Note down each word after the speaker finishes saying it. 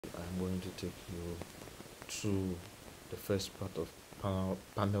I'm going to take you through the first part of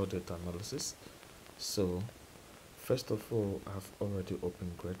panel data analysis. So first of all, I've already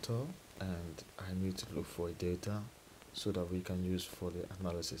opened Gretl and I need to look for data so that we can use for the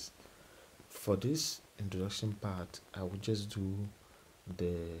analysis. For this introduction part, I will just do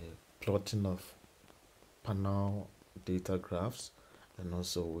the plotting of panel data graphs, and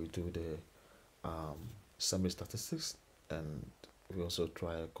also we do the summary statistics, and we also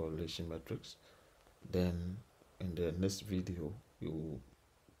try correlation metrics. Then in the next video we will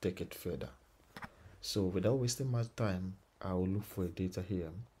take it further. So without wasting much time, I will look for a data here.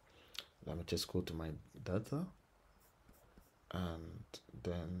 Let me just go to my data, and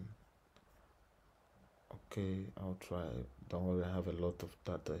then okay, I'll try. Don't worry, I have a lot of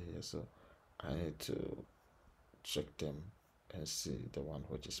data here, so I need to check them and see the one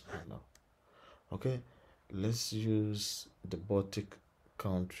which is panel. Okay, let's use the Baltic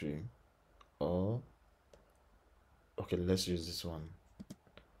country, or okay, let's use this one.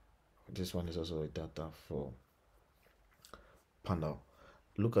 This one is also a data for panel.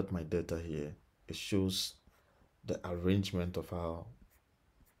 Look at my data here. It shows the arrangement of how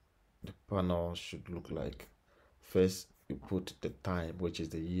the panel should look like. First, you put the time, which is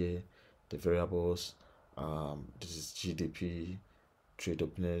the year, the variables. This is GDP, trade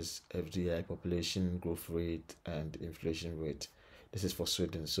openness, FDI, population growth rate, and inflation rate. This is for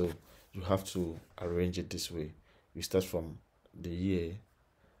Sweden, so you have to arrange it this way. You start from the year,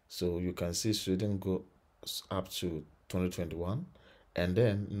 so you can see Sweden goes up to 2021, and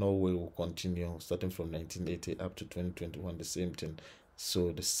then Norway will continue starting from 1980 up to 2021, the same thing.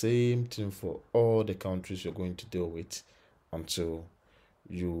 So the same thing for all the countries you're going to deal with until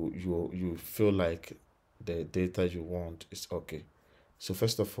you feel like the data you want is okay. So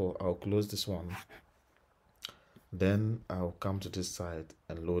first of all, I'll close this one. Then I'll come to this side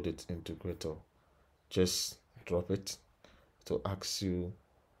and load it into Gretl. Just drop it to ask you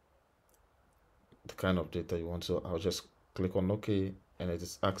the kind of data you want. So I'll just click on OK, and it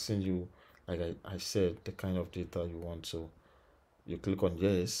is asking you, like I said, the kind of data you want. So you click on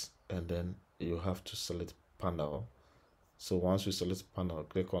yes, and then you have to select panel. So once you select panel,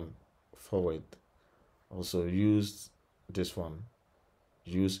 click on forward. Also use this one,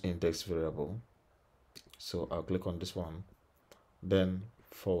 use index variable. So I'll click on this one, then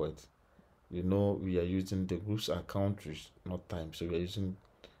forward. You know, we are using the groups are countries, not time. So we are using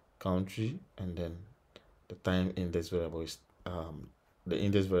country, and then the time index variable is the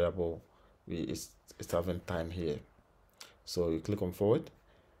index variable it's having time here. So you click on forward.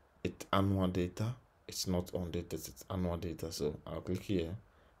 It's annual data. It's not on data, it's annual data. So I'll click here,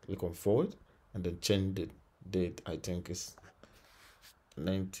 click on forward, and then change the date. I think it's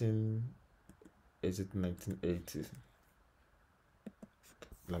 1980.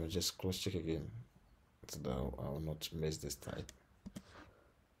 Let me just cross check again so that I will not miss this type.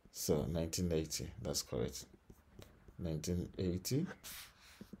 So 1980, that's correct. 1980.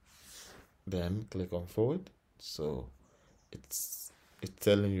 Then click on forward. So it's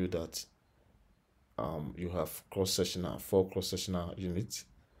telling you that you have four cross-sectional units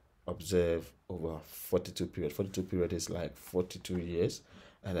observed over 42 period. 42 period is like 42 years,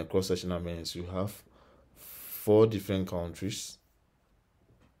 and a cross-sectional means you have 4 different countries.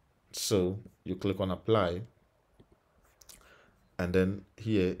 So you click on apply, and then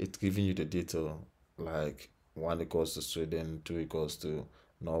here it's giving you the data, like 1 equals to Sweden, 2 equals to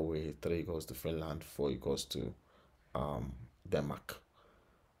Norway, 3 equals to Finland, 4 equals to Denmark.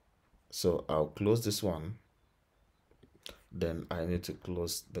 So I'll close this one. Then I need to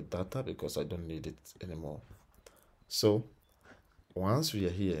close the data because I don't need it anymore. So once we are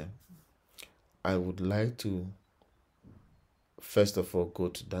here, I would like to first of all go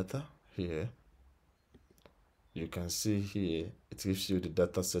to data here. You can see here it gives you the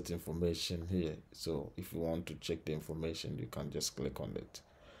data set information here. So if you want to check the information, you can just click on it.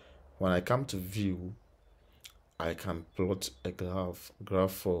 When I come to view, I can plot a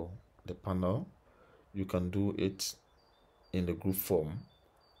graph for the panel. You can do it in the group form.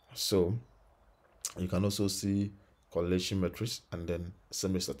 So you can also see correlation metrics and then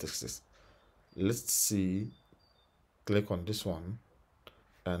summary statistics. Let's see, click on this one,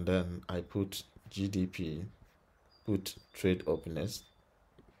 and then I put GDP, put trade openness,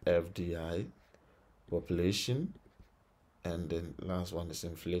 FDI, population, and then last one is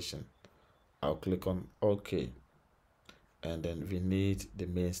inflation. I'll click on OK, and then we need the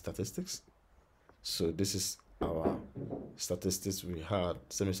main statistics. So this is our statistics we had,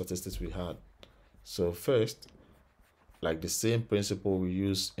 semi statistics we had. So first, like the same principle we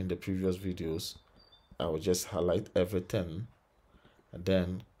used in the previous videos, I will just highlight everything, and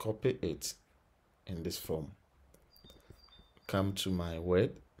then copy it in this form. Come to my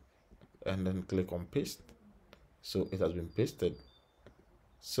Word and then click on paste. So it has been pasted.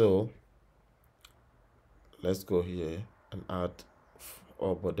 So let's go here and add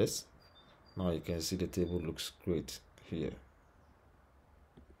all borders. Now you can see the table looks great here.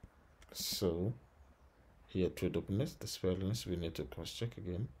 So here, trade openness, the spellings we need to cross check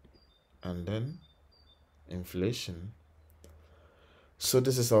again, and then inflation. So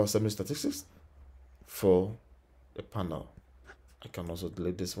this is our summary statistics for the panel. I can also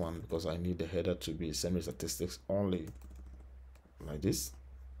delete this one because I need the header to be summary statistics only, like this.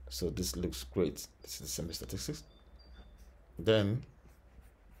 So this looks great. This is the summary statistics. Then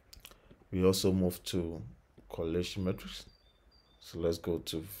we also move to correlation metrics. So let's go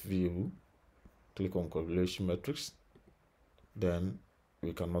to view, click on correlation metrics. Then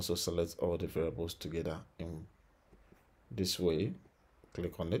we can also select all the variables together in this way.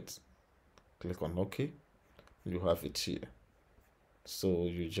 Click on it, click on OK. You have it here. So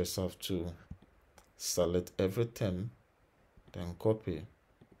you just have to select everything, then copy,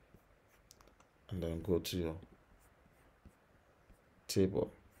 and then go to your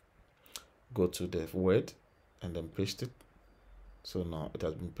table, go to the Word, and then paste it. So now it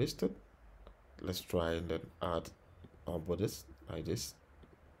has been pasted. Let's try and then add our borders like this.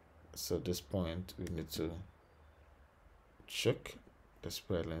 So at this point we need to check the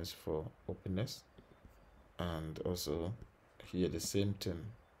spellings for openness, and also here the same thing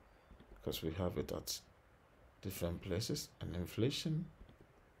because we have it at different places, and inflation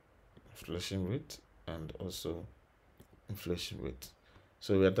rate, and also inflation rate.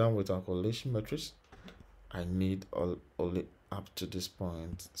 So we are done with our correlation matrix. I need only up to this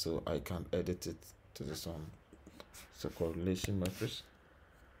point, so I can edit it to this one. So correlation matrix.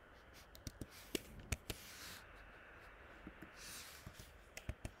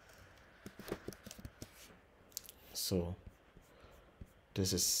 So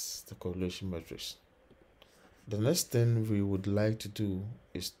this is the correlation matrix. The next thing we would like to do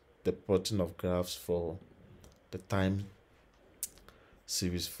is the plotting of graphs for the time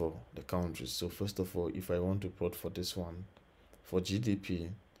series for the countries. So first of all, if I want to plot for this one, for GDP,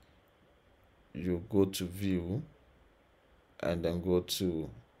 you go to view and then go to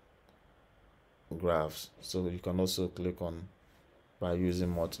graphs. So you can also click on by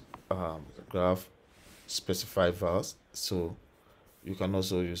using graph specify vars. So you can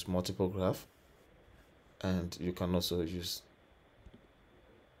also use multiple graph, and you can also use,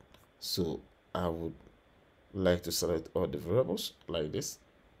 so I would like to select all the variables like this,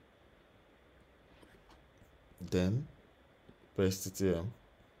 then paste it here.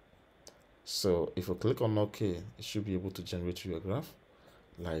 So if you click on OK, it should be able to generate your graph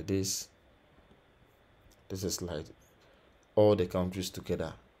like this. This is like all the countries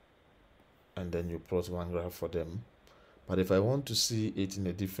together, and then you plot one graph for them. But if I want to see it in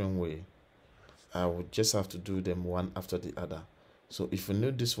a different way, I would just have to do them one after the other. So if you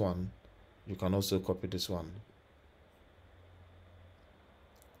need this one, you can also copy this one.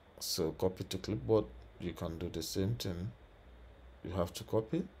 So copy to clipboard, you can do the same thing. You have to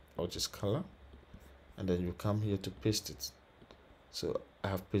copy or just color, and then you come here to paste it. So I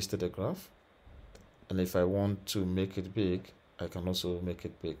have pasted the graph, and if I want to make it big, I can also make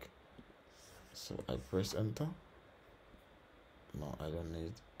it big. So I press enter. No, I don't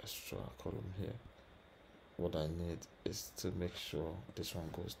need extra column here. What I need is to make sure this one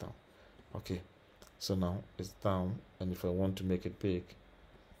goes down. Okay, so now it's down, and if I want to make it big,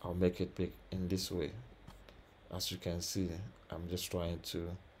 I'll make it big in this way. As you can see, I'm just trying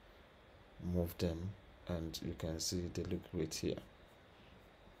to move them, and you can see they look great here.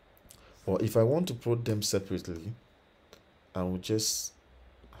 Or if I want to put them separately, I will just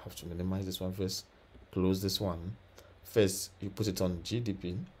have to minimize this one first, close this one. First, you put it on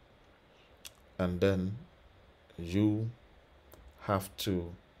GDP, and then you have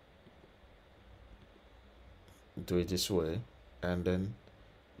to do it this way, and then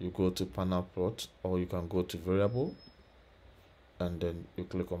you go to panel plot, or you can go to variable, and then you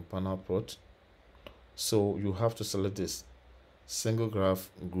click on panel plot. So you have to select this single graph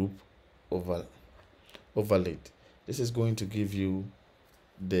group overlaid. This is going to give you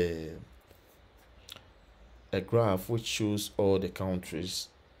a graph which shows all the countries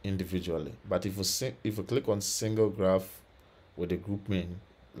individually. But if you click on single graph with a group main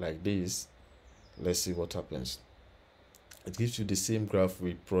like this, let's see what happens. It gives you the same graph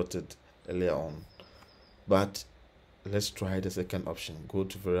we plotted earlier on, but let's try the second option. Go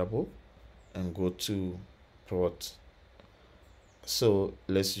to variable and go to plot. So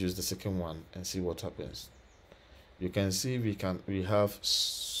let's use the second one and see what happens. You can see we have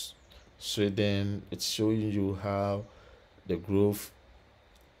Sweden. It's showing you how the growth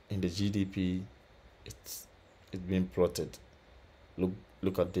in the GDP, it's being plotted.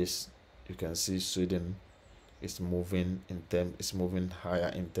 Look at this. You can see Sweden is moving it's moving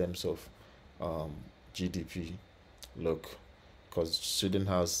higher in terms of um, GDP. Look, because Sweden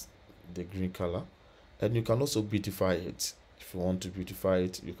has the green color, and you can also beautify it. If you want to beautify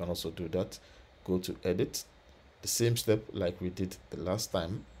it, you can also do that. Go to edit, the same step like we did the last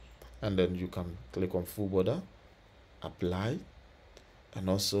time, and then you can click on full border, apply, and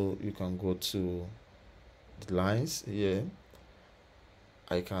also you can go to the lines here.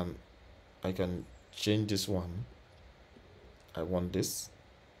 I can change this one. I want this,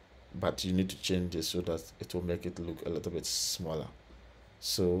 but you need to change this so that it will make it look a little bit smaller.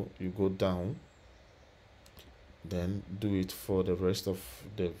 So you go down, then do it for the rest of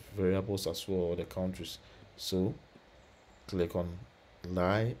the variables as well, or the countries. So click on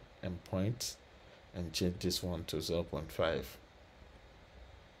line and point and change this one to 0.5.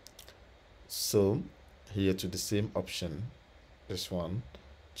 So here to the same option, this one,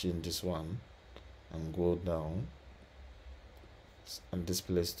 change this one and go down, and this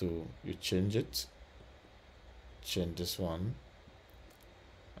place too, you change it, change this one,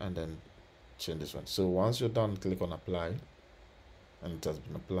 and then change this one. So once you're done, click on apply, and it has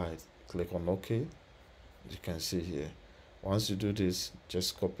been applied. Click on OK. You can see here, once you do this,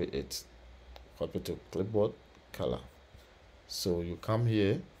 just copy it, copy to clipboard, color. So you come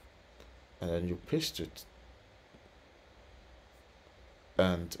here and then you paste it,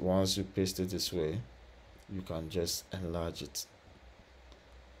 and once you paste it this way, you can just enlarge it.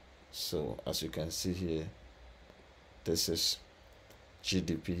 So as you can see here, this is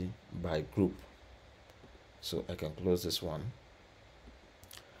GDP by group. So I can close this one,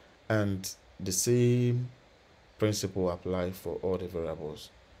 and the same principle apply for all the variables.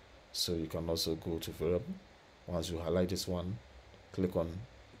 So you can also go to variable. Once you highlight this one, click on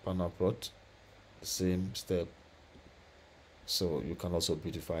panel plot, same step. So you can also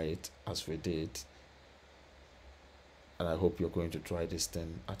beautify it as we did, and I hope you're going to try this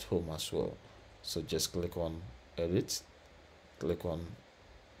thing at home as well. So just click on edit, click on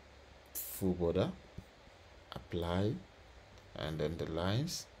full border, apply, and then the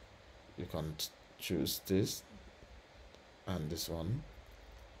lines, you can choose this and this one.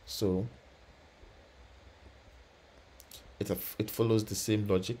 So it follows the same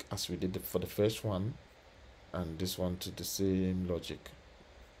logic as we did for the first one, and this one to the same logic.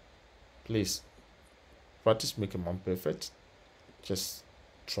 Please practice making man perfect. Just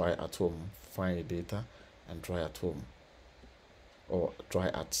try at home, find the data and try at home, or try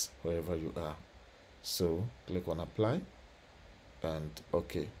at wherever you are. So click on apply and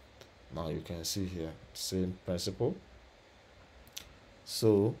okay. Now you can see here, same principle.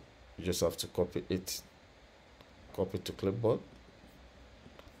 So you just have to copy it, copy to clipboard.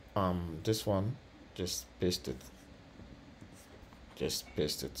 This one, just paste it,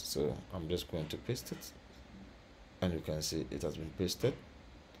 so I'm just going to paste it, and you can see it has been pasted.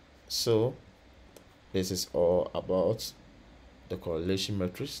 So this is all about the correlation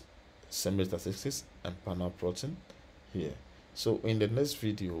matrix, summary statistics, and panel plotting here. So in the next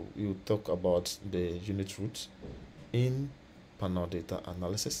video, we'll talk about the unit roots in panel data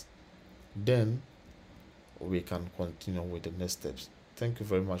analysis. Then we can continue with the next steps. Thank you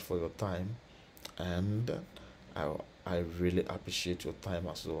very much for your time, and I really appreciate your time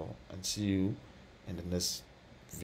as well, and see you in the next